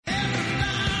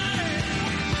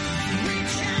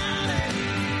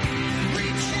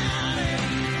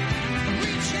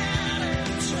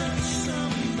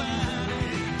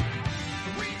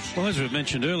Well, as we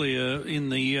mentioned earlier in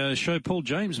the show, Paul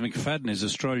James McFadden is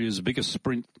Australia's biggest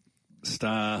sprint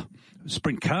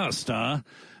car star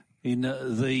in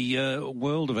the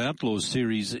World of Outlaws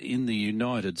series in the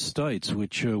United States,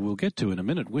 which we'll get to in a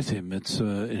minute with him. It's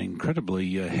an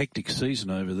incredibly hectic season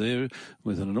over there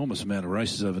with an enormous amount of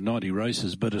races, over 90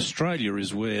 races. But Australia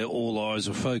is where all eyes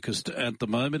are focused at the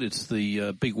moment. It's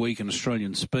the big week in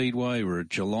Australian Speedway. We're at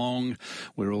Geelong.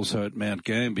 We're also at Mount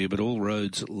Gambier, but all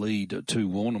roads lead to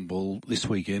Warrnambool this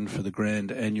weekend for the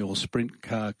Grand Annual Sprint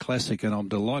Car Classic. And I'm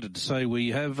delighted to say we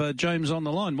have James on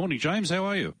the line. Morning, James. How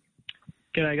are you?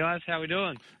 G'day, guys. How are we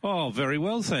doing? Oh, very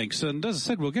well, thanks. And as I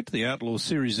said, we'll get to the Outlaw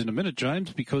series in a minute,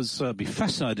 James, because I'd be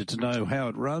fascinated to know how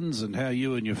it runs and how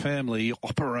you and your family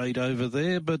operate over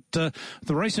there. But the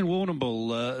race in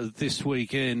Warrnambool this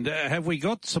weekend, have we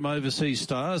got some overseas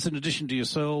stars in addition to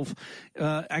yourself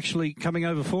actually coming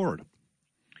over for it?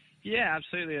 Yeah,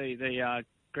 absolutely. The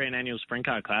Grand Annual Sprint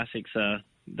Car Classics are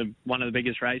one of the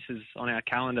biggest races on our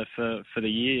calendar for the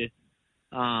year.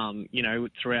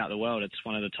 Throughout the world, it's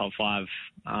one of the top 5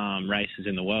 races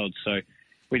in the world. So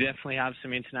we definitely have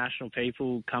some international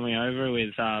people coming over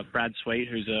with Brad Sweet,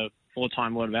 who's a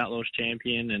 4-time World of Outlaws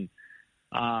champion, and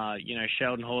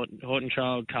Sheldon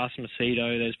Hortonchild, Carson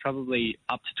Macedo. There's probably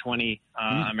up to 20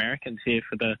 Americans here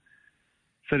for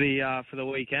the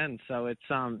weekend. So it's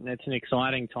an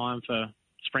exciting time for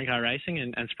sprint car racing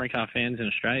and sprint car fans in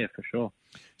Australia for sure.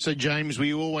 So, James, were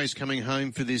you always coming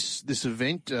home for this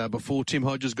event before Tim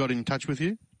Hodges got in touch with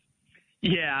you?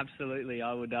 Yeah, absolutely.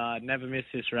 I would never miss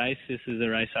this race. This is a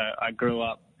race I grew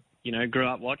up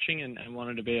watching and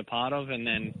wanted to be a part of. And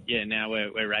then, now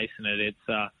we're racing it.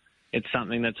 It's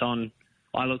something that's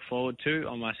I look forward to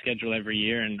on my schedule every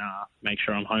year and make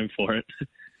sure I'm home for it.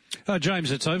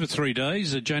 James, it's over 3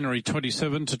 days, January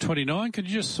 27 to 29. Can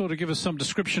you just sort of give us some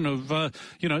description of,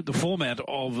 the format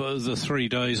of the 3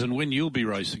 days and when you'll be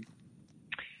racing?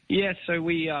 Yeah, so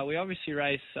we obviously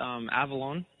race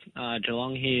Avalon,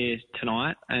 Geelong here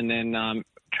tonight, and then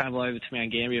travel over to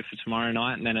Mount Gambier for tomorrow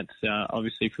night, and then it's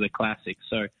obviously for the Classics.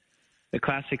 So the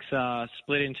Classics are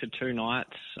split into 2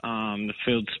 nights. The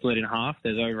field's split in half.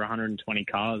 There's over 120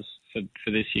 cars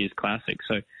for this year's Classic.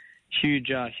 So huge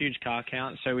car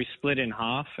count. So we split in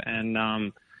half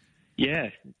and,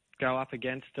 go up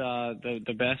against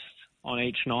the best on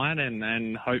each night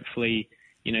and hopefully,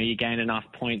 you gain enough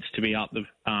points to be up the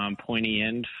pointy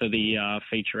end for the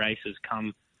feature races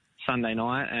come Sunday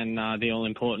night and the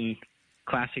all-important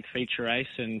Classic feature race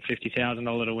and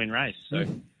 $50,000 to win race. So,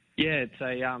 it's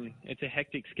a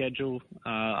hectic schedule,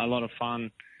 a lot of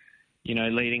fun,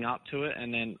 leading up to it,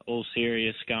 and then all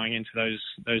serious going into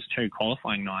those 2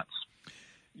 qualifying nights.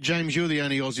 James, you're the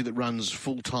only Aussie that runs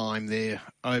full-time there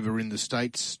over in the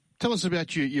States. Tell us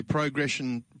about your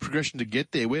progression to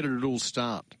get there. Where did it all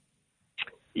start?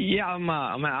 Yeah, I'm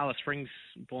an Alice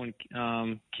Springs-born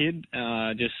kid.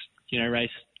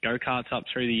 Raced go-karts up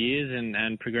through the years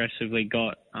and progressively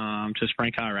got to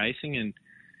sprint car racing.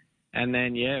 And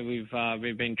then,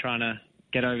 we've been trying to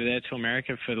get over there to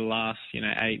America for the last,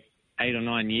 8 or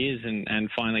 9 years and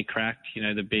finally cracked,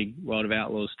 the big World of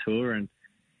Outlaws tour and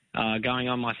going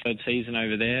on my 3rd season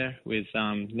over there with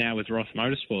now with Roth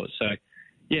Motorsports. So,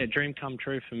 dream come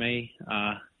true for me.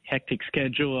 Hectic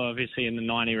schedule, obviously, in the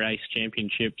 90 race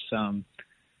championships.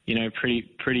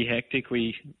 Pretty hectic.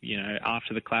 We,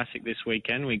 after the Classic this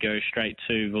weekend, we go straight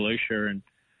to Volusia and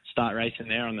start racing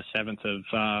there on the 7th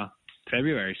of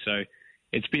February. So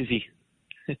it's busy.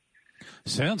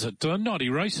 Sounds it. 90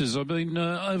 races. I mean,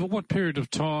 over what period of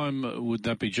time would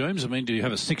that be, James? I mean, do you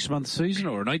have a 6-month season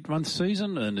or an 8-month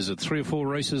season? And is it 3 or 4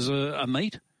 races a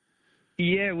meet?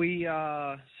 Yeah, we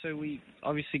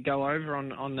obviously go over on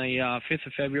the 5th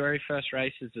of February. First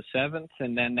race is the 7th,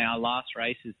 and then our last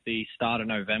race is the start of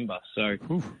November. So,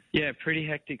 pretty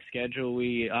hectic schedule.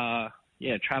 We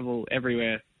travel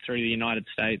everywhere through the United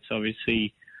States,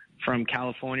 obviously, from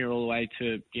California all the way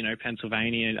to,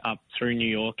 Pennsylvania up through New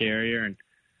York area and,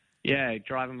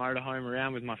 drive a motorhome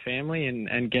around with my family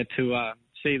and get to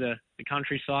see the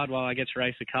countryside while I get to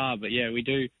race a car. But, we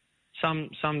do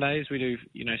some days we do,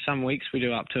 some weeks we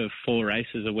do up to 4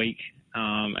 races a week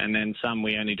and then some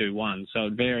we only do 1. So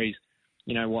it varies,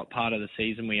 what part of the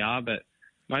season we are. But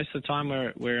most of the time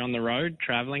we're on the road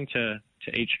traveling to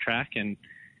each track and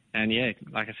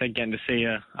like I said, getting to see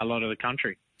a lot of the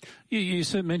country. You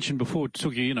mentioned before it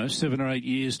took you, 7 or 8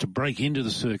 years to break into the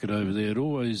circuit over there. It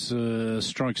always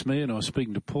strikes me, and I was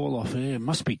speaking to Paul off air, it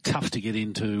must be tough to get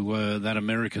into that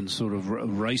American sort of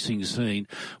racing scene.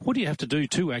 What do you have to do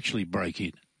to actually break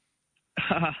in?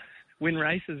 Win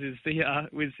races is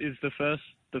the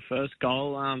first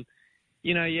goal.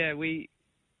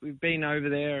 we've been over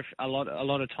there a lot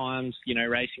of times, you know,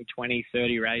 racing 20,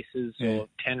 30 races or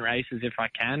 10 races if I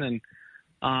can. And,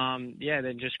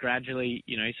 then just gradually,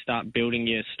 you know, start building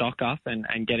your stock up and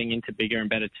getting into bigger and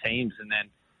better teams. And then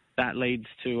that leads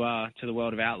to the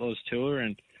World of Outlaws Tour.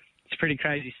 And it's a pretty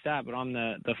crazy stat, but I'm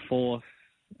the fourth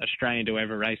Australian to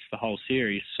ever race the whole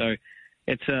series. So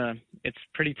it's a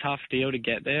pretty tough deal to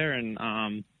get there. And,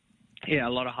 a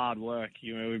lot of hard work.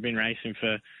 You know, we've been racing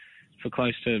for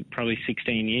close to probably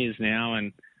 16 years now.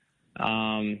 And,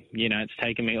 it's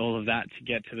taken me all of that to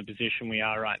get to the position we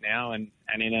are right now and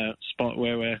in a spot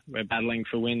where we're battling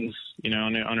for wins, you know,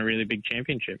 on a really big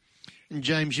championship. And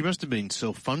James, you must have been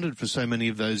self-funded for so many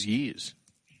of those years.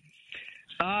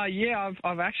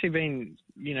 I've actually been,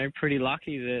 you know, pretty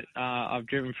lucky that I've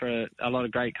driven for a lot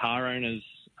of great car owners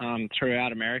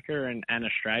throughout America and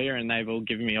Australia, and they've all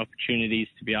given me opportunities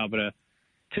to be able to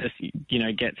you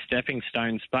know, get stepping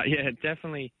stones. But yeah, it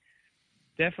definitely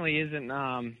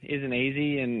isn't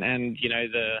easy. And you know,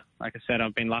 like I said,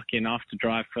 I've been lucky enough to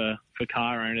drive for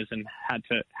car owners and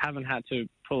haven't had to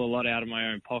pull a lot out of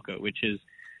my own pocket, which has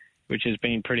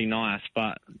been pretty nice.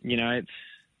 But you know,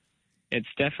 it's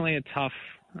definitely a tough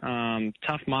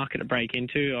market to break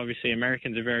into. Obviously,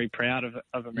 Americans are very proud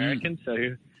of Americans,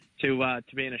 so to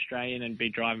be an Australian and be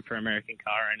driving for American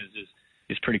car owners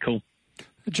is pretty cool.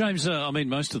 James,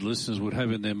 most of the listeners would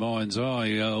have in their mind's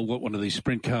eye what one of these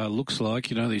sprint car looks like,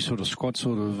 you know, these sort of squat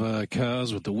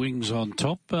cars with the wings on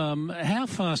top. How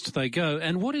fast do they go,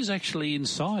 and what is actually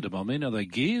inside them? I mean, are they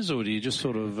gears, or do you just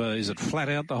sort of, is it flat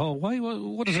out the whole way?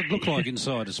 What does it look like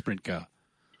inside a sprint car?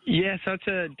 Yeah, so it's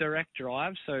a direct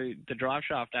drive, so the drive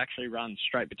shaft actually runs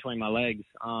straight between my legs,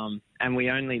 and we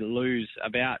only lose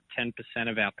about 10%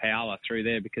 of our power through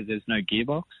there because there's no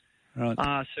gearbox. Right.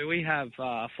 So we have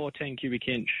a 14 cubic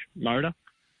inch motor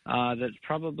that's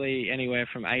probably anywhere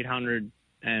from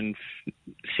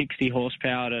 860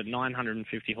 horsepower to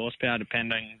 950 horsepower,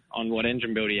 depending on what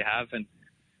engine builder you have. And,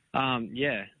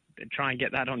 try and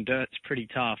get that on dirt's pretty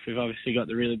tough. We've obviously got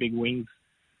the really big wings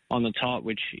on the top,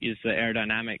 which is the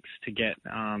aerodynamics to get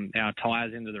our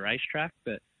tyres into the racetrack.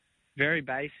 But very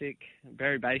basic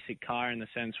car in the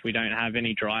sense we don't have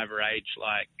any driver age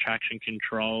like traction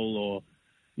control or,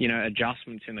 you know,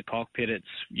 adjustments in the cockpit. It's,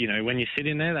 you know, when you sit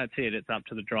in there, that's it. It's up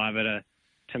to the driver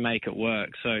to make it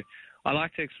work. So I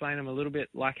like to explain them a little bit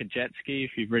like a jet ski.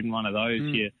 If you've ridden one of those,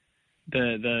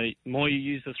 the more you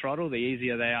use the throttle, the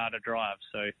easier they are to drive.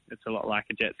 So it's a lot like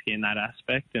a jet ski in that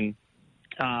aspect. And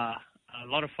a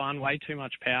lot of fun, way too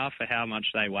much power for how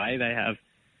much they weigh. They have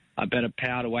a better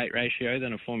power to weight ratio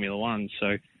than a Formula One.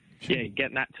 So, yeah,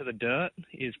 getting that to the dirt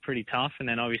is pretty tough. And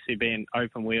then obviously being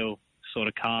open wheel sort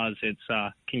of cars, it's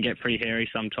can get pretty hairy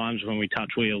sometimes when we touch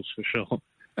wheels, for sure.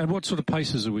 And what sort of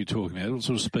paces are we talking about? What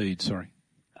sort of speed, sorry?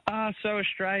 So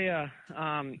Australia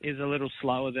is a little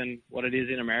slower than what it is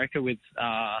in America with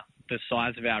the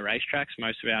size of our racetracks.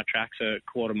 Most of our tracks are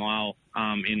quarter mile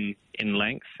in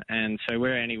length, and so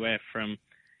we're anywhere from,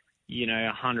 you know,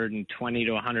 120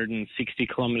 to 160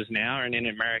 kilometres an hour, and in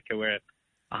America we're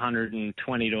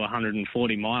 120 to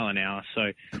 140 mile an hour.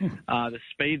 So the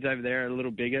speeds over there are a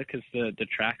little bigger because the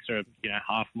tracks are, you know,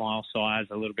 half mile size,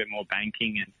 a little bit more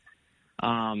banking.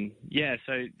 And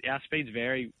so our speeds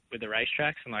vary with the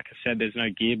racetracks. And like I said, there's no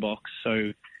gearbox.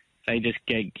 So they just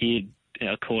get geared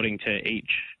according to each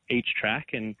track.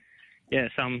 And yeah,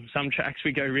 some tracks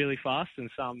we go really fast and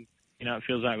some, you know, it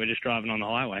feels like we're just driving on the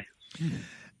highway.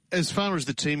 As far as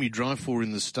the team you drive for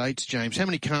in the States, James, how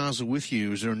many cars are with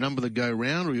you? Is there a number that go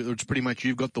around, or it's pretty much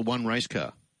you've got the one race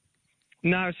car?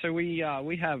 No, so we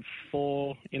have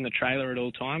 4 in the trailer at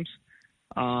all times.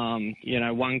 You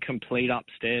know, 1 complete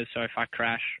upstairs, so if I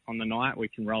crash on the night, we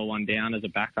can roll 1 down as a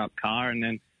backup car, and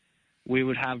then we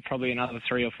would have probably another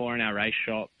 3 or 4 in our race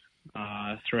shop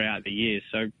throughout the year.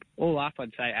 So all up,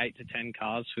 I'd say 8 to 10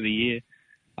 cars for the year.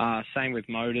 Same with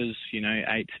motors, you know,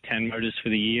 8 to 10 motors for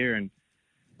the year, and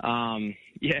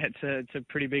it's a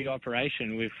pretty big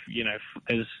operation. With, you know,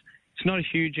 it's not a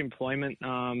huge employment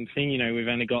thing. You know, we've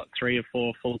only got 3 or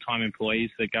 4 full-time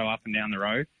employees that go up and down the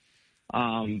road.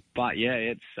 But yeah,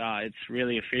 it's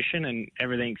really efficient, and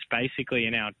everything's basically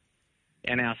in our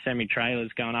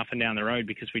semi-trailers going up and down the road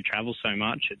because we travel so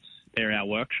much. They're our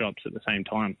workshops at the same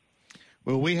time.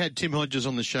 Well, we had Tim Hodges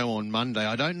on the show on Monday.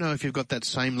 I don't know if you've got that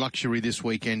same luxury this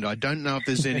weekend. I don't know if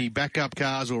there's any backup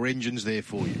cars or engines there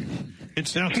for you. It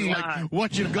sounds like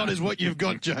what you've got is what you've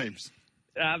got, James.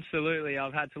 Absolutely.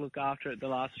 I've had to look after it the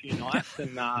last few nights,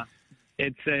 and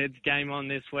it's game on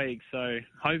this week. So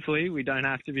hopefully we don't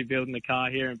have to be building the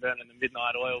car here and burning the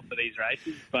midnight oil for these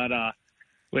races. But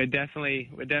we're definitely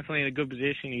in a good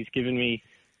position. He's given me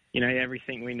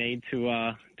everything we need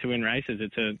to win races.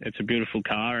 It's a beautiful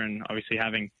car, and obviously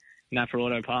having Napa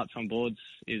Auto Parts on board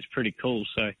is pretty cool.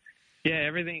 So, yeah,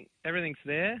 everything's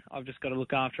there. I've just got to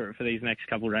look after it for these next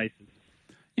couple of races.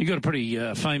 You've got a pretty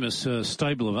famous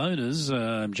stable of owners,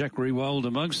 Jack Rewald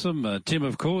amongst them, Tim,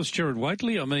 of course, Gerard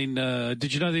Whateley. I mean,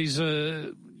 did you know these,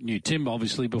 knew Tim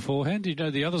obviously beforehand? Did you know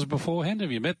the others beforehand?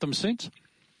 Have you met them since?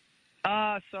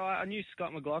 So I knew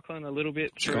Scott McLaughlin a little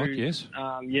bit through, Scott,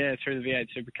 yes. Through the V8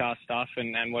 Supercar stuff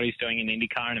and what he's doing in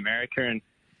IndyCar in America. And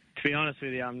to be honest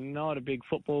with you, I'm not a big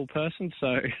football person,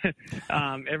 so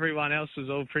everyone else was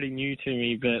all pretty new to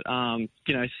me. But,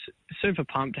 super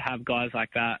pumped to have guys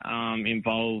like that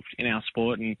involved in our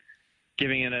sport and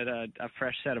giving it a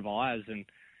fresh set of eyes. And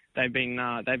they've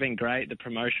been great. The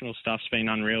promotional stuff's been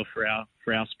unreal for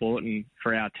our sport and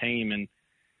for our team. And,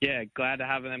 yeah, glad to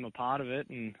have them a part of it.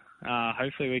 And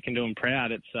hopefully we can do them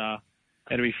proud. It'll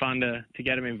be fun to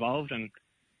get them involved and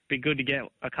be good to get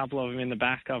a couple of them in the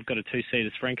back. I've got a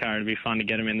 2-seater sprint car. It'd be fun to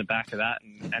get them in the back of that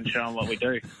and show them what we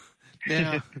do.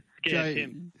 Now, Jay,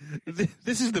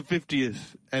 this is the 50th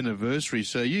anniversary,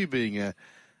 so you being a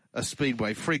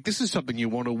speedway freak, this is something you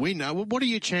want to win. What are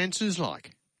your chances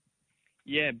like?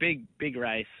 Yeah, big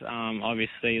race.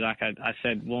 Obviously, like I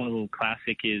said, Warrnambool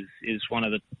Classic is one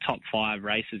of the top 5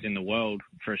 races in the world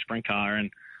for a sprint car,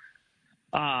 and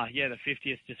the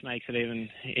 50th just makes it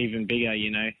even bigger.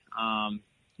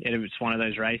 It's one of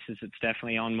those races that's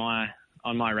definitely on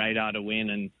my radar to win,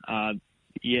 and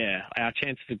our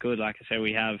chances are good. Like I say,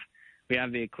 we have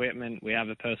the equipment, we have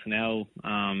the personnel,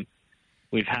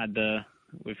 we've had the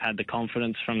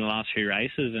confidence from the last few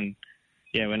races, and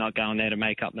yeah, we're not going there to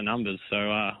make up the numbers.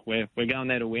 So we're going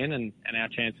there to win, and our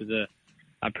chances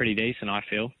are pretty decent, I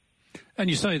feel. And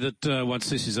you say that once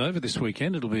this is over this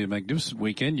weekend, it'll be a magnificent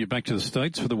weekend. You're back to the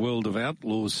States for the World of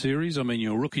Outlaws series. I mean,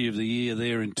 you're Rookie of the Year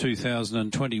there in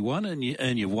 2021,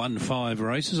 and you've won 5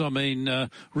 races. I mean,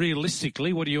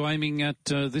 realistically, what are you aiming at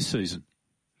this season?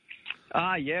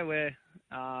 We're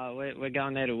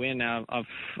going there to win.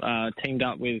 I've teamed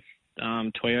up with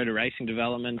Toyota Racing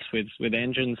Developments with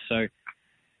engines, so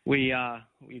we've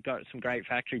got some great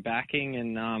factory backing,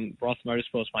 and Roth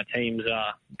Motorsports, my teams,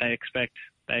 they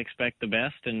expect the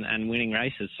best and winning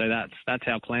races. So that's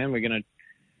our plan. We're going to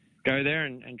go there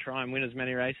and try and win as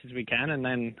many races as we can, and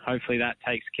then hopefully that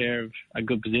takes care of a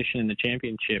good position in the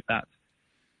championship.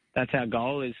 That's our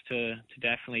goal, is to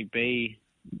definitely be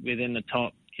within the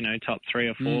top 3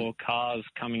 or 4 cars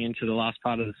coming into the last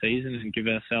part of the season and give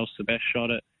ourselves the best shot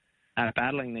at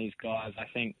battling these guys. I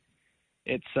think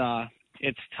it's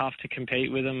tough to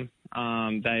compete with them.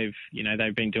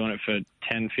 They've been doing it for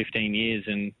 10, 15 years,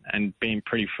 and being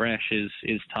pretty fresh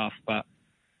is tough. But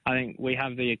I think we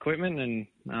have the equipment,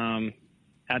 and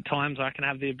at times I can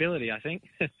have the ability, I think.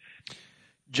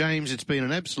 James, it's been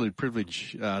an absolute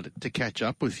privilege to catch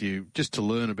up with you, just to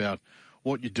learn about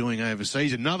what you're doing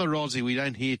overseas. Another Aussie we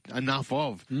don't hear enough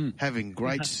of, having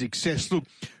great success. Look,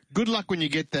 good luck when you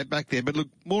get that back there. But look,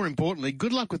 more importantly,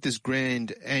 good luck with this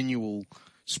grand annual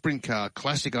Sprint Car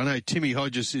Classic. I know Timmy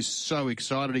Hodges is so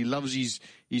excited. He loves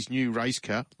his new race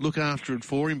car. Look after it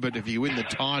for him. But if you win the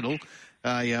title,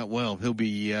 he'll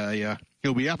be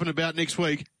up and about next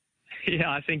week. Yeah,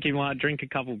 I think he might drink a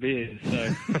couple beers.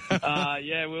 So,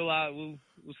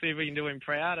 we'll see if we can do him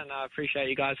proud. And I appreciate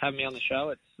you guys having me on the show.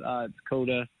 It's cool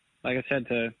to, like I said,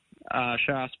 to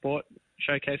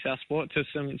showcase our sport to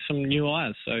some new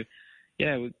eyes. So,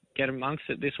 yeah, we'll get amongst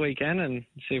it this weekend and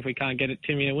see if we can't get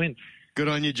Timmy a win. Good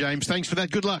on you, James. Thanks for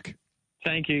that. Good luck.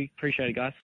 Thank you. Appreciate it, guys.